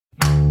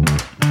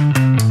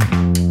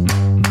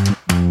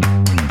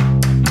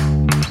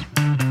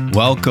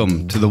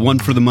Welcome to the One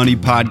for the Money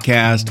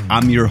podcast.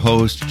 I'm your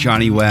host,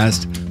 Johnny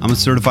West. I'm a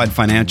certified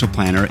financial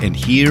planner, and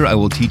here I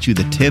will teach you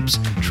the tips,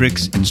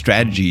 tricks, and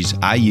strategies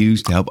I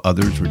use to help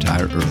others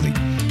retire early.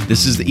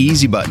 This is the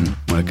easy button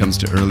when it comes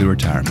to early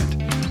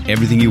retirement.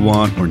 Everything you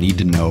want or need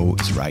to know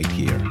is right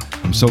here.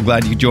 I'm so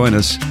glad you join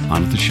us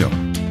on with the show.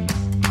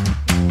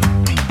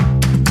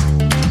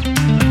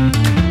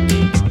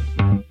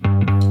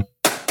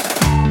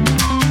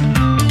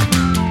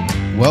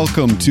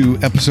 Welcome to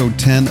episode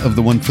 10 of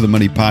the One for the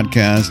Money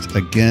podcast.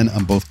 Again,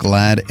 I'm both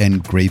glad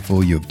and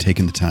grateful you have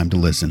taken the time to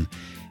listen.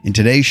 In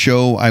today's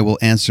show, I will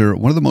answer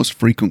one of the most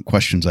frequent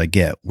questions I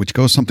get, which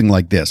goes something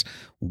like this.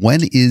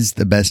 When is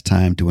the best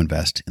time to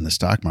invest in the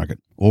stock market?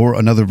 Or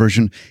another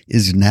version,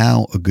 is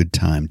now a good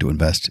time to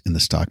invest in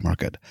the stock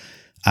market?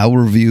 I will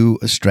review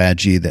a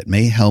strategy that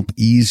may help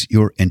ease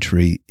your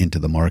entry into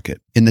the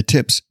market. In the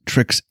tips,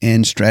 tricks,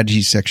 and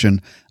strategies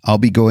section, I'll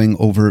be going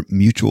over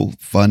mutual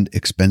fund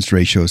expense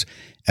ratios,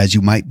 as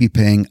you might be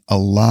paying a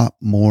lot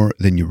more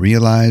than you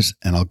realize,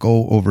 and I'll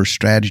go over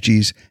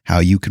strategies, how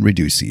you can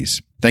reduce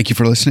these. Thank you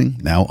for listening.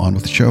 Now on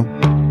with the show.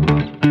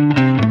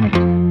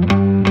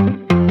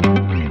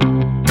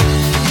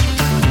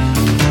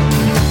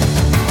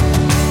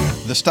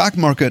 The stock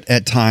market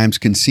at times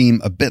can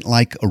seem a bit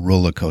like a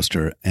roller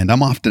coaster, and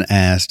I'm often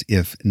asked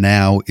if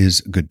now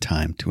is a good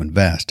time to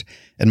invest.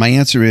 And my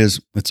answer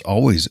is it's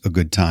always a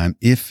good time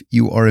if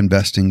you are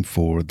investing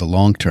for the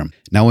long term.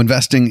 Now,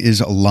 investing is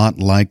a lot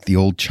like the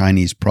old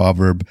Chinese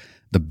proverb,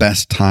 the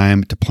best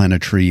time to plant a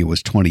tree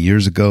was 20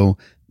 years ago,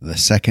 the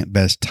second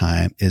best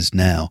time is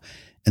now.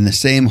 And the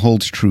same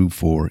holds true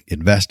for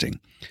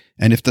investing.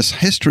 And if the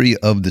history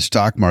of the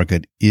stock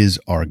market is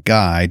our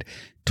guide,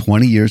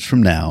 20 years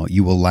from now,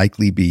 you will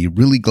likely be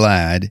really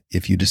glad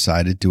if you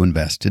decided to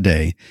invest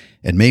today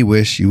and may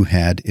wish you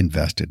had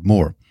invested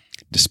more.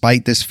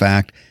 Despite this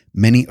fact,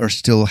 many are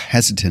still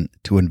hesitant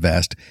to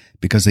invest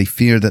because they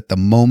fear that the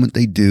moment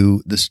they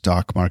do, the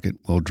stock market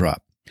will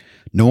drop.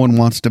 No one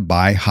wants to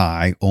buy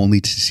high only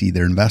to see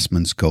their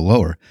investments go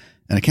lower.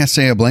 And I can't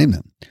say I blame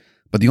them.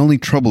 But the only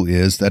trouble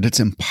is that it's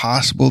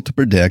impossible to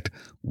predict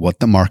what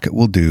the market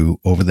will do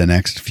over the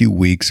next few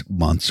weeks,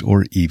 months,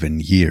 or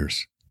even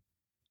years.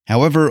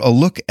 However, a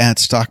look at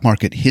stock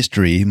market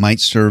history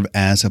might serve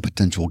as a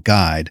potential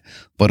guide,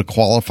 but a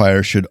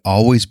qualifier should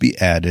always be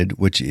added,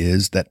 which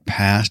is that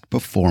past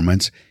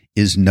performance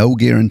is no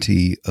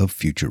guarantee of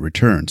future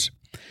returns.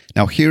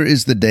 Now, here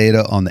is the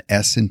data on the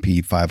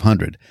S&P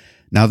 500.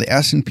 Now, the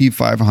S&P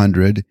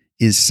 500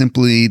 is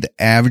simply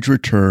the average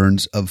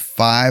returns of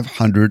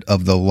 500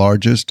 of the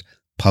largest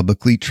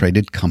publicly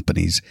traded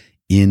companies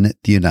in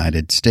the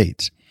United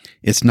States.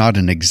 It's not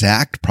an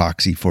exact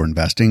proxy for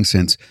investing,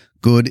 since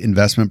good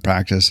investment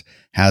practice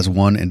has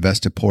one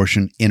invested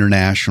portion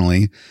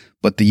internationally,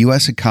 but the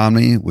U.S.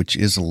 economy, which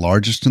is the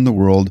largest in the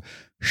world,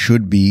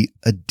 should be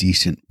a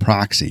decent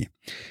proxy.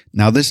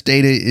 Now, this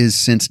data is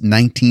since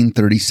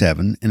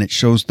 1937, and it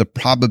shows the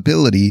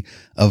probability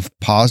of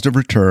positive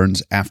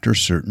returns after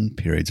certain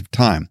periods of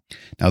time.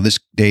 Now, this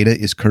data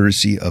is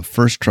courtesy of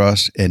First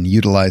Trust and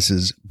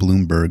utilizes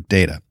Bloomberg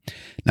data.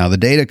 Now, the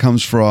data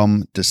comes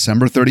from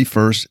December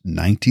 31st,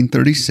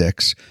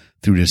 1936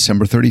 through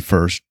December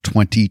 31st,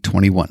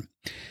 2021.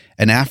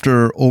 And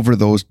after over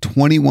those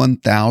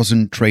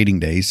 21,000 trading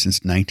days since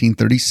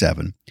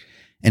 1937,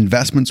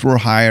 investments were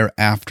higher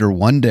after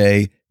one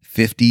day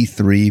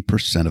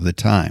 53% of the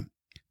time.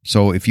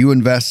 So if you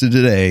invested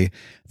today,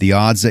 the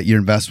odds that your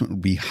investment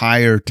would be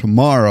higher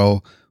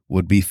tomorrow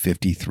would be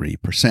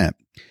 53%.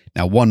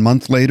 Now, 1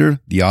 month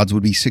later, the odds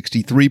would be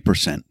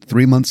 63%.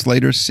 3 months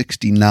later,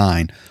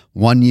 69%.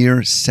 1 year,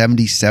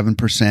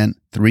 77%.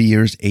 3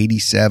 years,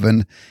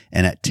 87%.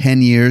 And at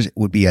 10 years, it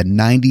would be a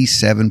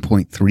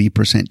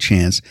 97.3%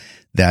 chance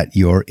that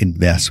your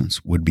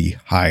investments would be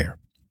higher.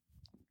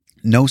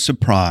 No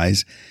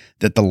surprise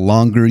that the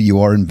longer you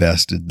are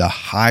invested, the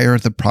higher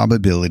the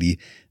probability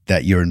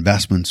that your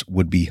investments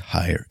would be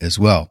higher as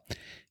well.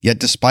 Yet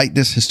despite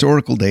this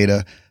historical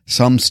data,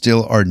 some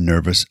still are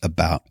nervous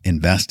about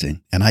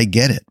investing, and I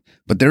get it.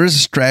 But there is a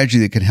strategy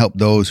that can help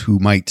those who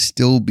might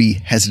still be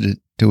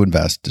hesitant to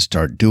invest to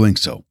start doing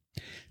so.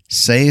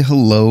 Say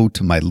hello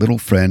to my little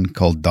friend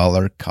called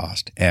dollar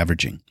cost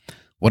averaging.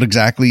 What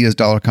exactly is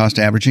dollar cost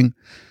averaging?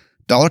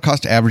 Dollar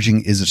cost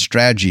averaging is a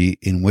strategy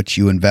in which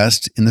you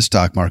invest in the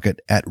stock market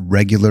at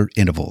regular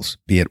intervals,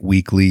 be it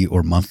weekly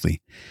or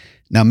monthly.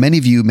 Now, many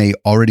of you may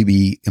already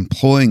be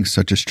employing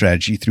such a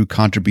strategy through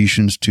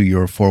contributions to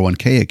your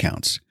 401k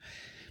accounts.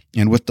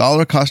 And with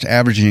dollar cost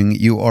averaging,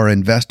 you are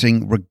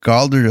investing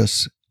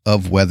regardless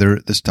of whether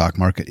the stock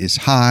market is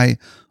high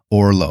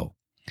or low.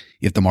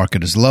 If the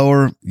market is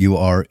lower, you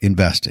are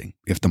investing.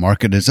 If the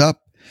market is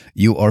up,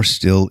 you are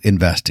still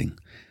investing.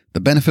 The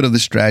benefit of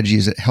this strategy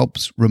is it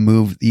helps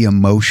remove the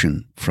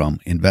emotion from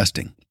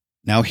investing.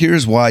 Now,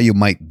 here's why you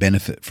might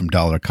benefit from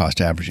dollar cost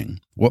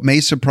averaging. What may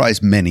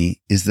surprise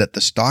many is that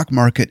the stock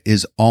market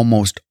is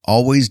almost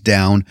always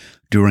down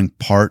during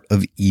part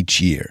of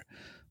each year.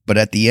 But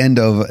at the end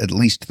of at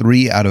least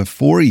 3 out of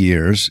 4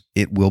 years,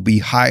 it will be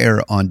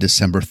higher on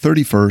December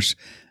 31st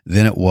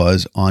than it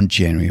was on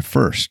January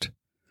 1st.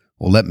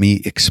 Well, let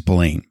me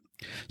explain.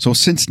 So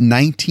since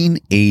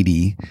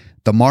 1980,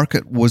 the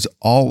market was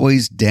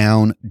always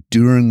down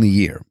during the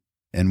year.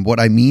 And what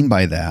I mean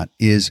by that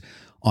is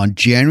on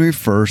January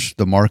 1st,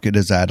 the market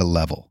is at a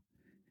level.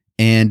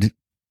 And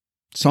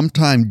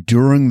sometime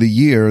during the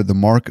year, the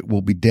market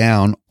will be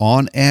down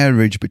on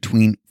average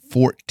between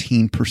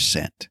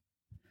 14%.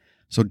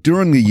 So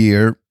during the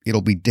year,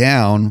 it'll be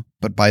down,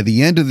 but by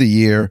the end of the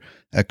year,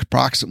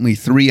 approximately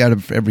 3 out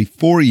of every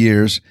 4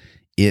 years,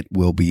 it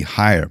will be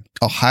higher.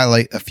 I'll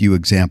highlight a few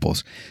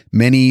examples.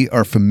 Many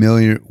are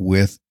familiar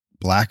with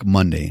Black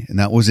Monday, and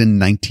that was in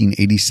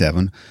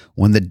 1987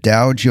 when the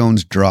Dow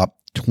Jones dropped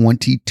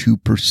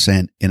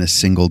 22% in a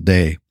single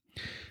day.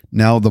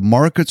 Now, the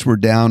markets were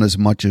down as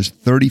much as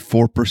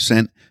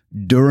 34%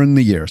 during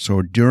the year.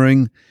 So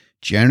during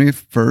January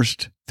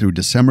 1st through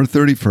December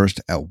 31st,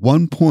 at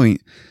one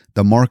point,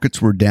 the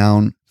markets were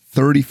down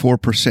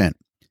 34%.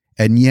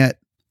 And yet,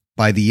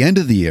 by the end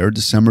of the year,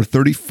 December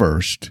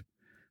 31st,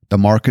 the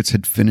markets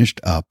had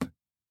finished up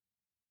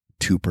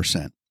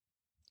 2%.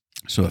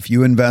 So if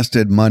you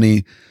invested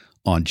money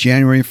on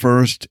January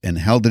 1st and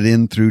held it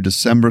in through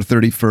December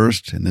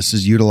 31st, and this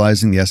is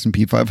utilizing the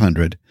S&P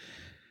 500,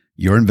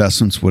 your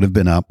investments would have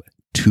been up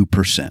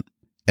 2%.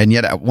 And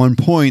yet at one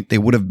point, they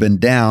would have been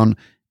down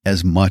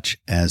as much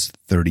as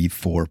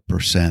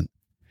 34%.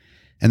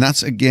 And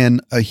that's,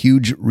 again, a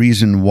huge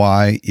reason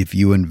why if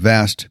you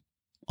invest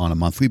on a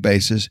monthly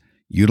basis,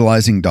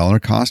 utilizing dollar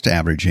cost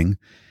averaging,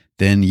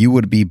 then you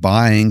would be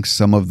buying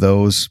some of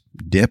those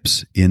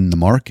dips in the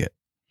market.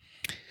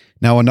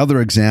 Now, another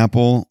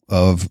example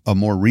of a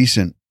more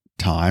recent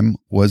time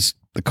was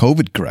the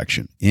COVID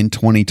correction in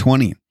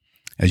 2020.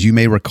 As you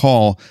may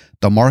recall,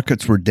 the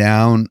markets were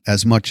down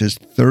as much as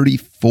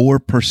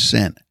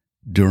 34%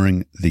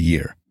 during the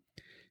year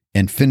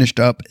and finished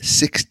up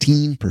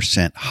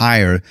 16%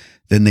 higher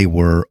than they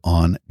were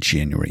on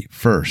January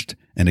 1st.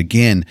 And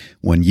again,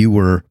 when you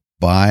were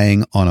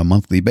buying on a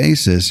monthly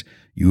basis,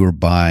 you are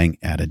buying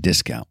at a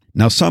discount.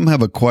 Now, some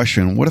have a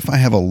question, what if I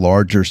have a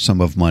larger sum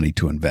of money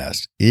to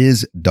invest?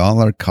 Is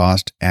dollar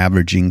cost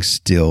averaging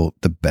still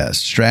the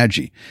best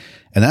strategy?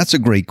 And that's a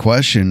great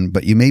question,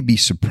 but you may be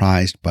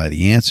surprised by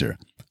the answer.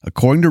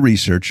 According to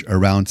research,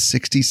 around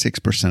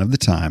 66% of the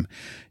time,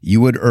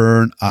 you would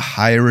earn a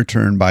higher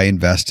return by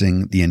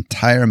investing the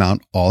entire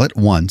amount all at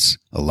once,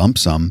 a lump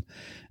sum,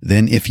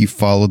 than if you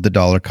followed the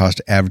dollar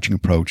cost averaging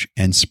approach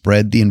and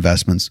spread the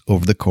investments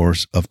over the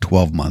course of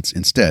 12 months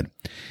instead.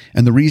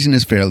 And the reason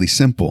is fairly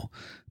simple.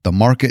 The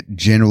market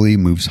generally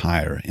moves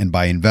higher, and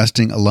by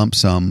investing a lump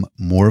sum,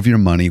 more of your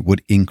money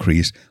would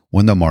increase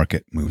when the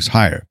market moves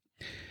higher.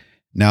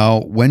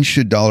 Now, when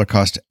should dollar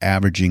cost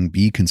averaging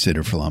be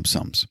considered for lump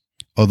sums?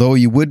 Although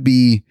you would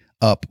be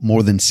up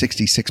more than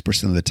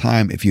 66% of the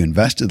time if you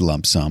invested a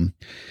lump sum,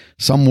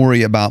 some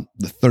worry about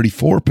the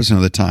 34%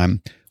 of the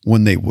time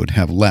when they would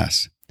have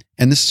less.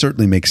 And this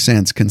certainly makes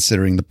sense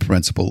considering the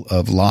principle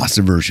of loss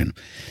aversion.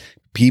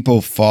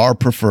 People far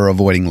prefer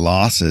avoiding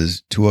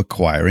losses to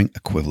acquiring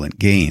equivalent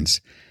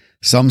gains.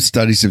 Some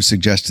studies have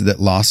suggested that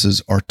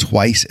losses are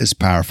twice as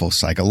powerful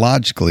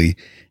psychologically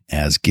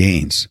as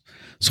gains.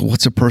 So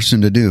what's a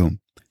person to do?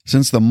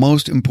 Since the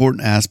most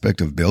important aspect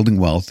of building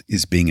wealth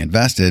is being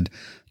invested,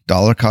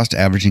 dollar cost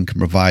averaging can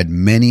provide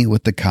many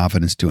with the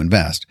confidence to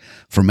invest.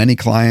 For many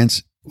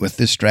clients, with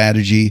this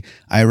strategy,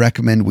 I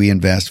recommend we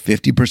invest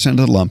 50% of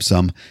the lump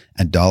sum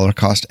and dollar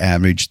cost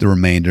average the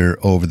remainder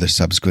over the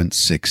subsequent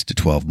 6 to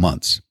 12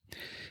 months.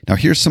 Now,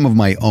 here's some of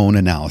my own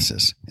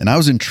analysis. And I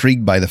was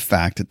intrigued by the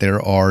fact that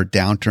there are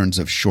downturns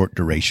of short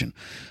duration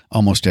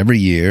almost every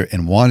year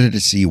and wanted to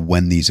see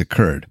when these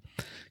occurred.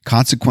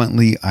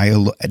 Consequently, I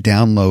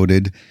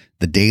downloaded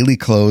the daily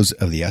close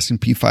of the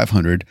S&P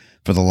 500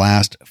 for the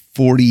last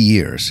 40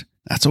 years.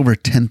 That's over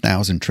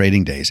 10,000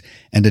 trading days,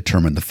 and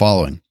determined the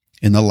following.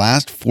 In the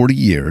last 40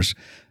 years,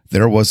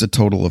 there was a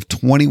total of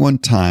 21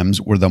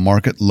 times where the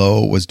market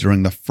low was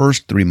during the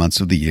first 3 months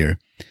of the year,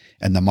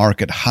 and the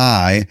market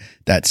high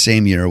that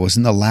same year was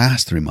in the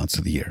last 3 months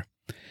of the year.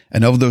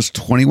 And of those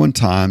 21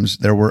 times,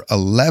 there were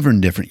 11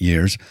 different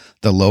years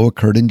the low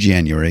occurred in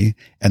January,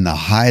 and the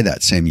high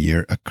that same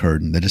year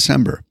occurred in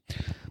December.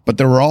 But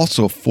there were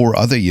also 4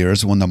 other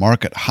years when the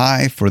market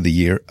high for the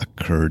year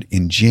occurred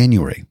in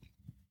January.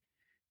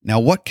 Now,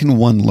 what can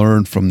one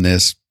learn from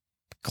this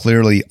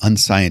clearly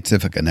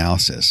unscientific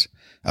analysis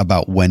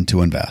about when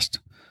to invest?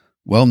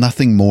 Well,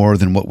 nothing more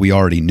than what we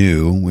already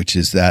knew, which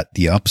is that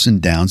the ups and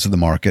downs of the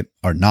market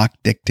are not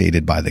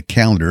dictated by the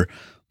calendar,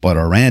 but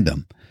are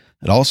random.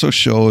 It also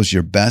shows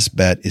your best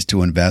bet is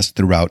to invest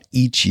throughout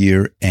each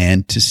year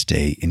and to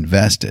stay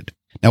invested.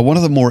 Now, one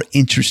of the more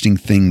interesting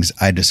things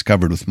I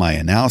discovered with my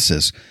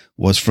analysis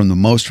was from the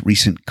most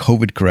recent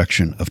COVID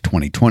correction of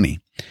 2020.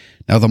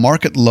 Now, the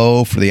market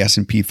low for the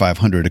S&P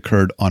 500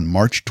 occurred on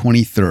March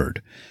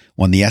 23rd,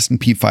 when the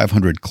S&P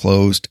 500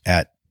 closed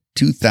at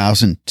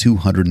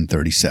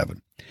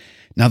 2,237.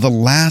 Now, the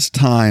last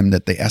time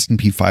that the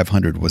S&P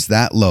 500 was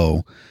that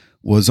low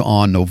was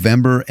on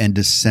November and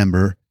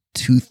December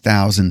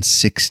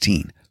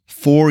 2016,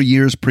 4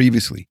 years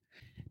previously.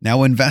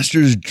 Now,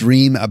 investors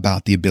dream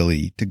about the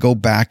ability to go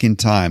back in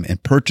time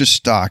and purchase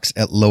stocks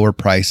at lower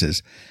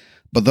prices.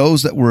 But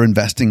those that were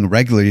investing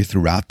regularly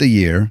throughout the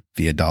year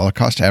via dollar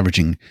cost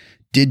averaging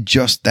did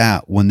just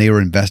that when they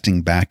were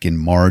investing back in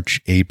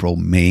March, April,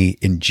 May,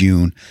 and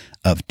June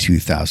of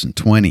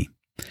 2020.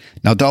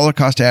 Now, dollar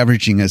cost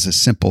averaging is a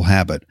simple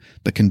habit,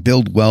 but can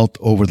build wealth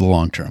over the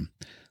long term.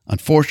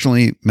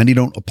 Unfortunately, many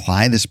don't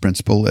apply this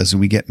principle as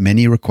we get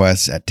many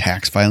requests at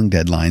tax filing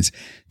deadlines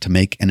to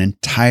make an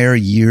entire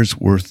year's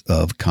worth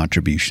of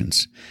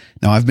contributions.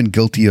 Now, I've been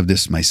guilty of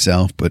this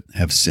myself, but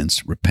have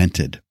since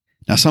repented.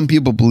 Now, some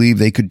people believe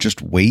they could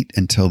just wait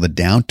until the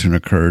downturn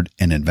occurred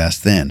and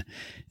invest then.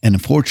 And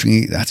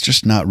unfortunately, that's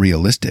just not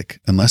realistic,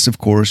 unless, of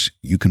course,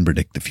 you can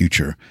predict the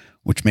future,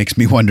 which makes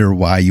me wonder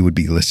why you would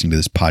be listening to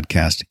this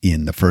podcast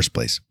in the first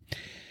place.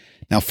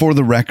 Now, for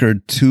the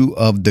record, two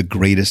of the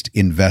greatest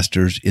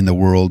investors in the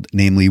world,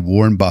 namely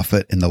Warren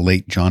Buffett and the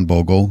late John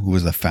Bogle, who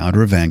was the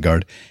founder of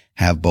Vanguard,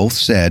 have both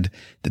said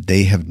that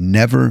they have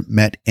never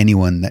met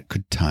anyone that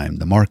could time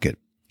the market.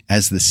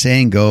 As the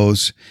saying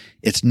goes,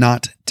 it's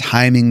not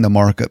timing the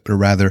market, but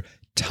rather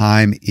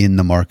time in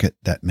the market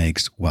that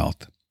makes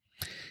wealth.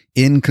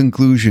 In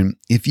conclusion,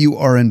 if you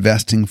are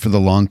investing for the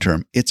long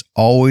term, it's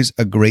always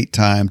a great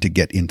time to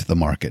get into the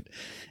market.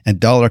 And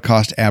dollar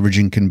cost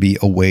averaging can be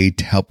a way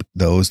to help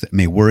those that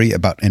may worry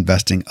about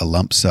investing a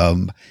lump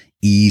sum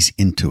ease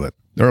into it.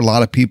 There are a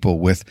lot of people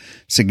with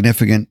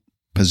significant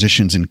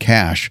positions in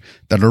cash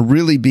that are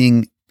really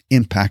being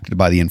impacted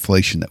by the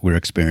inflation that we're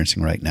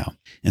experiencing right now.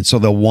 And so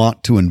they'll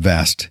want to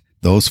invest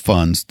those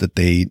funds that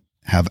they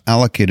have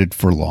allocated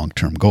for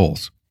long-term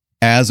goals.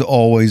 As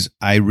always,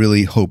 I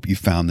really hope you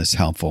found this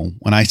helpful.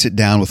 When I sit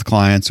down with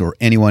clients or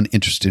anyone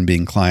interested in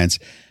being clients,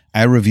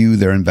 I review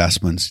their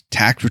investments,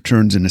 tax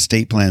returns, and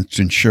estate plans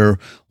to ensure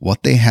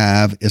what they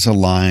have is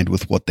aligned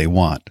with what they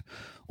want,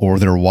 or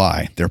their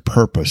why, their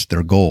purpose,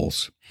 their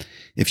goals.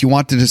 If you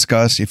want to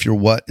discuss if your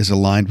what is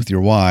aligned with your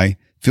why,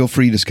 feel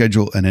free to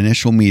schedule an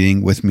initial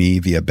meeting with me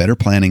via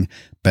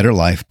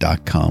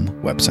betterplanning.betterlife.com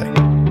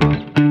website.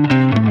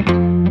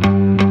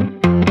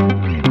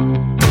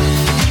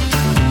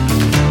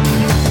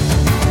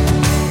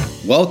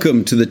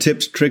 Welcome to the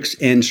tips, tricks,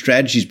 and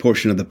strategies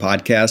portion of the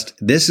podcast.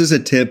 This is a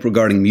tip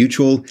regarding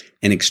mutual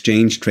and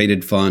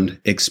exchange-traded fund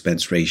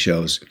expense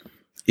ratios.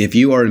 If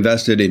you are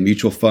invested in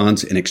mutual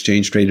funds and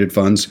exchange-traded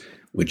funds,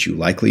 which you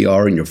likely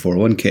are in your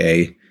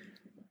 401k,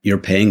 you're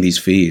paying these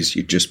fees.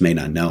 You just may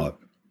not know it.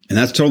 And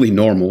that's totally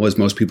normal, as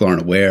most people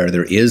aren't aware.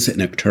 There is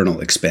an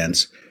external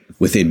expense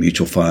within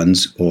mutual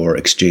funds or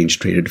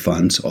exchange-traded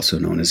funds, also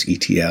known as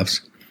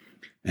ETFs,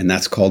 and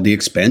that's called the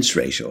expense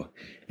ratio.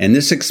 And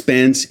this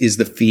expense is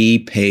the fee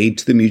paid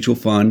to the mutual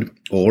fund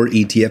or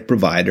ETF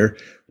provider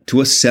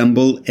to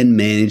assemble and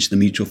manage the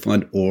mutual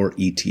fund or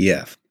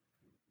ETF.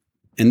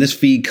 And this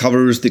fee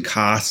covers the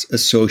costs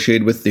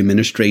associated with the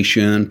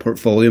administration,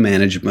 portfolio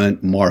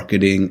management,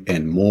 marketing,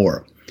 and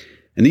more.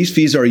 And these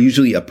fees are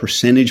usually a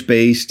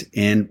percentage-based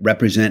and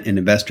represent an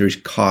investor's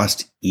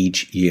cost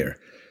each year.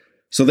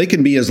 So they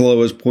can be as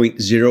low as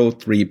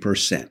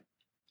 0.03%.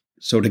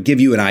 So to give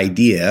you an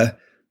idea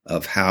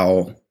of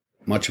how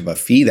much of a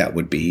fee that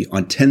would be,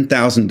 on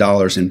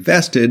 $10,000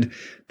 invested,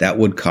 that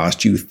would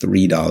cost you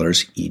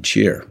 $3 each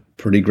year.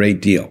 Pretty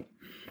great deal.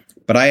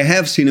 But I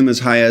have seen them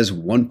as high as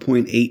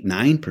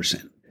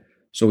 1.89%.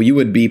 So you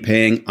would be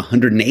paying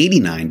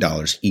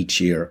 $189 each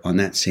year on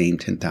that same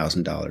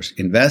 $10,000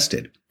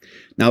 invested.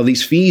 Now,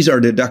 these fees are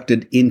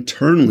deducted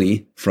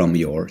internally from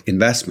your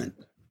investment.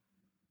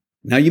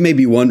 Now, you may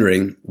be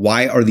wondering,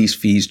 why are these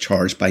fees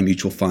charged by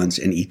mutual funds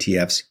and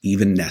ETFs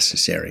even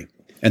necessary?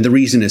 And the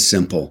reason is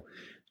simple.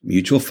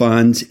 Mutual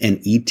funds and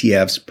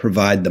ETFs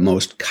provide the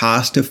most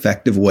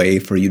cost-effective way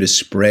for you to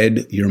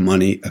spread your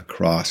money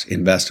across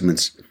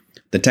investments.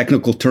 The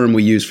technical term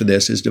we use for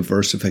this is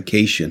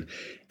diversification,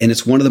 and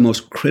it's one of the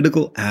most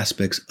critical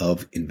aspects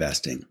of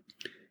investing.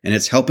 And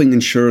it's helping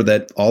ensure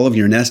that all of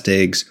your nest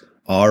eggs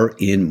are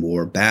in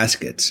more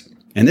baskets.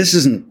 And this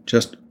isn't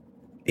just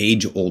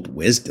age-old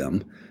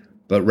wisdom,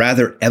 but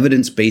rather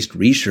evidence-based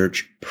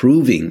research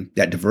proving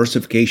that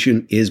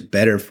diversification is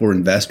better for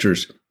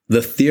investors.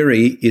 The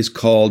theory is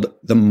called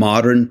the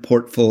modern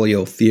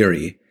portfolio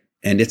theory,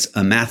 and it's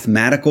a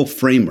mathematical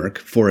framework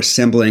for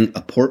assembling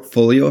a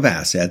portfolio of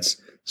assets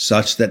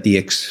such that the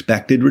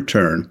expected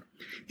return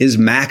is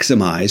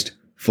maximized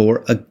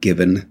for a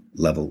given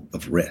level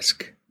of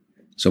risk.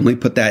 So let me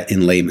put that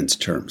in layman's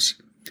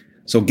terms.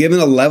 So given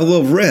a level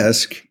of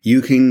risk,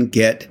 you can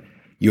get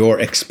your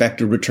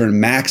expected return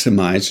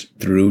maximized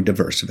through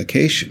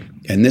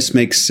diversification. And this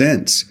makes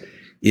sense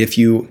if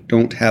you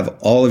don't have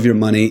all of your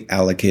money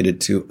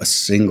allocated to a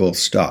single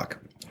stock,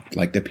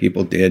 like the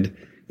people did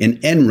in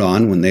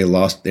Enron when they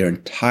lost their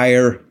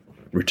entire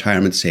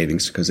retirement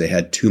savings because they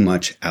had too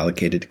much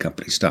allocated to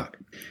company stock.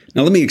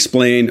 Now, let me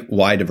explain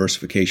why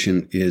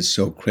diversification is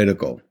so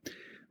critical.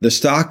 The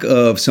stock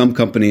of some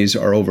companies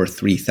are over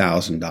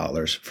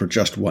 $3,000 for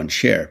just one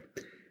share.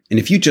 And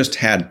if you just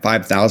had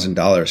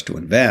 $5,000 to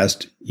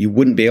invest, you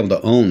wouldn't be able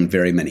to own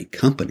very many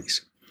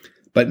companies.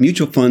 But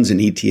mutual funds and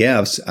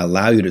ETFs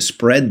allow you to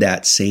spread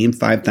that same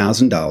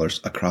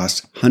 $5,000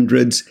 across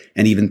hundreds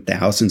and even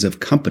thousands of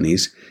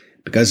companies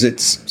because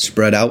it's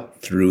spread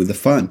out through the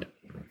fund.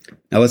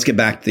 Now let's get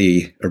back to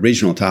the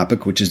original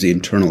topic, which is the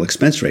internal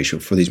expense ratio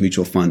for these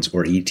mutual funds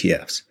or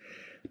ETFs.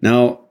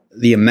 Now,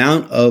 the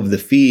amount of the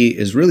fee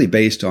is really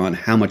based on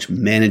how much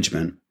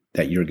management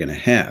that you're going to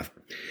have.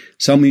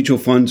 Some mutual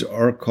funds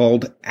are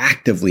called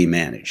actively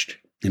managed.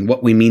 And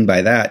what we mean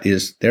by that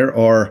is there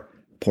are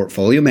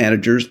portfolio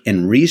managers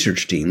and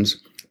research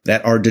teams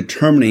that are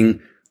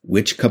determining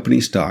which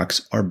company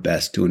stocks are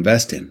best to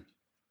invest in.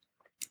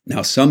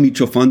 Now, some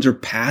mutual funds are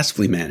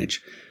passively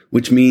managed,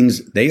 which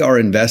means they are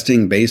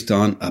investing based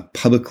on a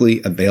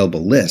publicly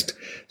available list,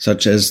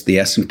 such as the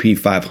S&P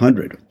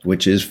 500,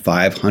 which is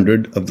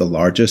 500 of the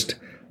largest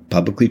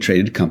publicly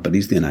traded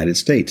companies in the United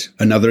States.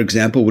 Another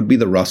example would be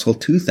the Russell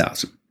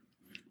 2000.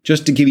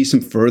 Just to give you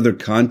some further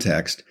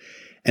context,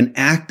 an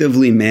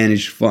actively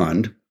managed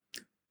fund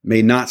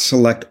may not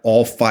select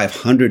all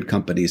 500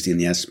 companies in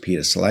the S&P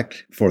to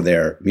select for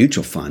their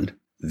mutual fund.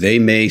 They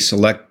may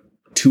select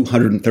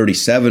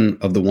 237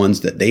 of the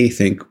ones that they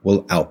think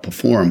will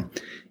outperform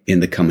in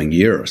the coming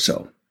year or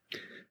so.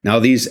 Now,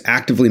 these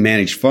actively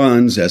managed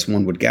funds, as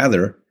one would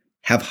gather,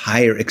 have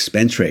higher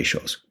expense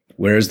ratios,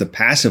 whereas the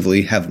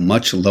passively have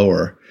much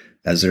lower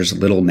as there's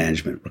little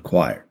management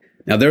required.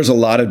 Now, there's a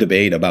lot of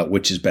debate about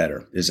which is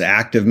better. Is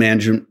active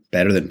management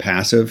better than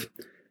passive?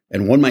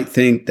 And one might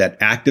think that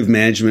active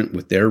management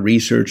with their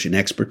research and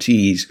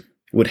expertise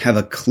would have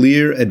a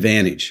clear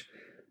advantage.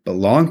 But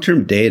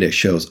long-term data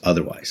shows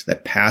otherwise,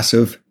 that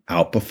passive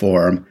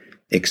outperform,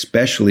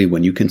 especially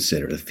when you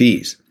consider the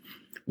fees.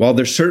 While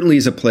there certainly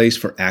is a place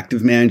for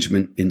active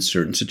management in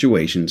certain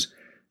situations,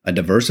 a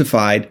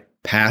diversified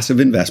passive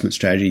investment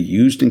strategy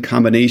used in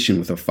combination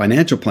with a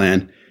financial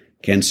plan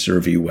can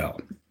serve you well.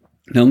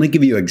 Now, let me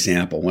give you an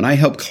example. When I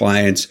help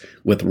clients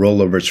with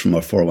rollovers from a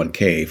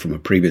 401k from a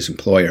previous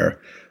employer,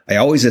 I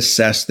always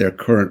assess their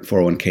current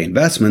 401k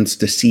investments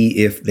to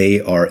see if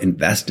they are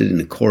invested in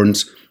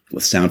accordance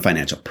with sound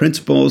financial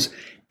principles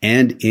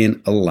and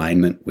in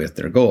alignment with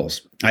their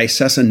goals. I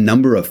assess a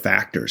number of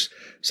factors,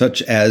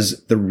 such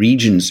as the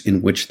regions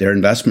in which their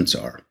investments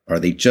are. Are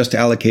they just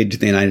allocated to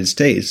the United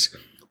States,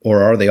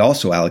 or are they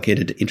also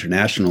allocated to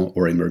international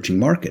or emerging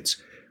markets,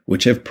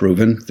 which have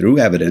proven through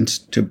evidence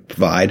to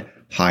provide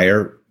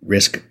higher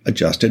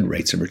risk-adjusted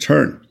rates of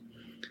return?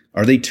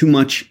 Are they too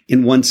much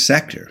in one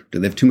sector? Do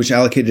they have too much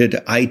allocated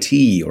to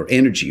IT or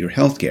energy or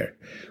healthcare?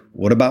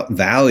 What about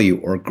value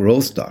or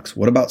growth stocks?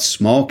 What about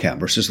small cap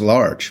versus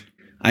large?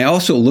 I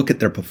also look at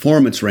their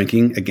performance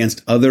ranking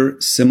against other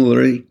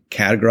similarly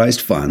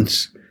categorized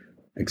funds.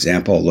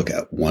 Example, I'll look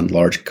at one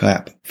large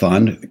cap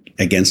fund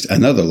against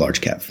another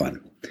large cap fund.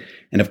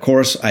 And of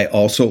course, I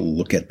also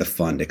look at the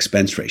fund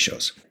expense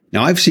ratios.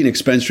 Now, I've seen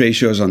expense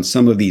ratios on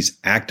some of these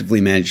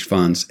actively managed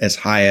funds as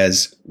high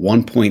as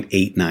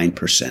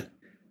 1.89%.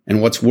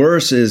 And what's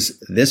worse is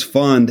this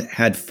fund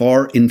had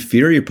far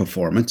inferior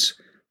performance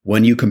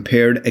when you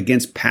compared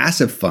against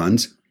passive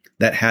funds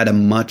that had a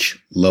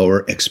much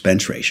lower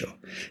expense ratio.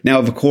 Now,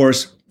 of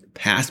course,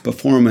 past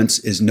performance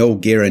is no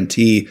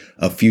guarantee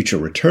of future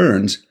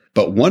returns,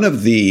 but one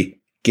of the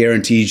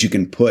guarantees you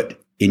can put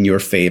in your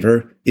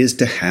favor is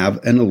to have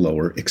a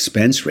lower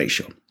expense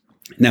ratio.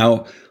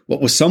 Now,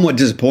 what was somewhat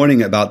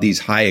disappointing about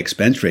these high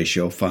expense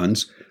ratio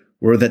funds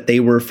were that they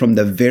were from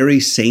the very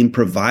same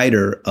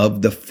provider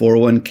of the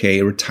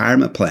 401k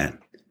retirement plan.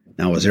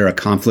 Now, was there a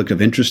conflict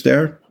of interest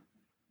there?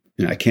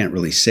 I can't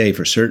really say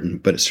for certain,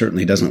 but it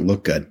certainly doesn't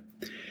look good.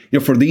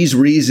 For these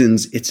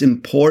reasons, it's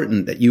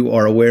important that you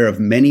are aware of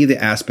many of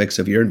the aspects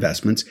of your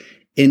investments,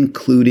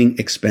 including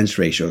expense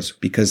ratios,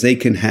 because they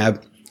can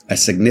have a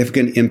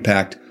significant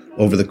impact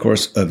over the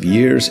course of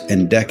years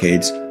and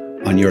decades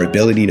on your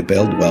ability to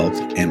build wealth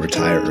and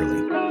retire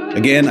early.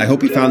 Again, I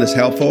hope you found this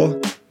helpful.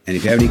 And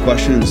if you have any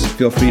questions,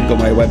 feel free to go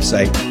to my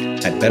website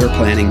at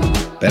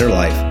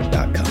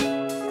betterplanningbetterlife.com.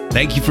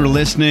 Thank you for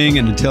listening.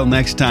 And until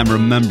next time,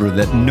 remember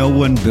that no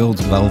one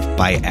builds wealth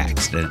by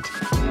accident.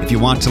 If you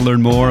want to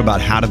learn more about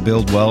how to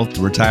build wealth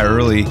to retire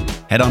early,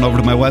 head on over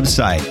to my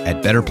website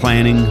at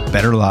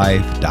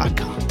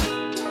betterplanningbetterlife.com.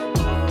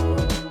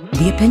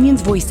 The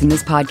opinions voiced in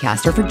this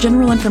podcast are for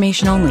general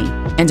information only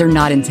and are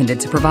not intended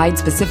to provide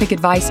specific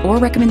advice or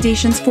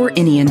recommendations for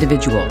any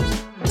individual.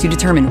 To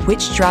determine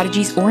which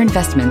strategies or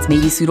investments may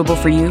be suitable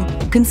for you,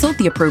 consult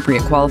the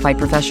appropriate qualified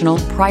professional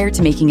prior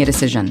to making a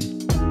decision.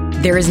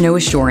 There is no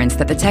assurance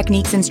that the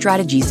techniques and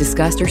strategies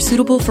discussed are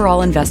suitable for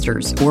all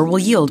investors or will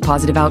yield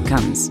positive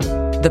outcomes.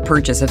 The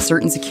purchase of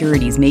certain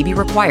securities may be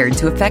required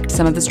to affect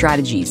some of the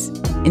strategies.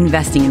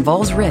 Investing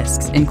involves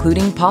risks,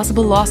 including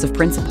possible loss of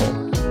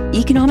principal.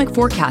 Economic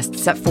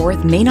forecasts set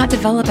forth may not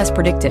develop as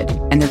predicted,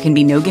 and there can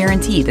be no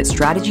guarantee that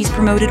strategies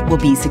promoted will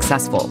be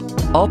successful.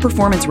 All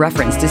performance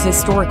referenced is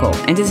historical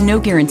and is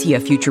no guarantee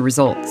of future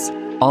results.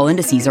 All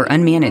indices are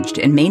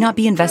unmanaged and may not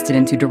be invested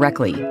into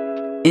directly.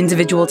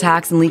 Individual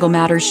tax and legal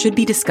matters should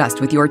be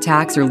discussed with your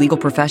tax or legal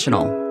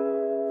professional.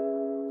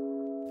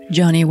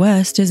 Johnny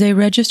West is a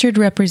registered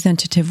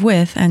representative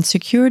with and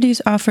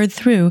securities offered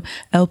through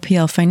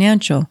LPL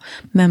Financial,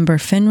 member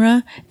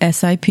FINRA,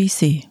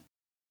 SIPC.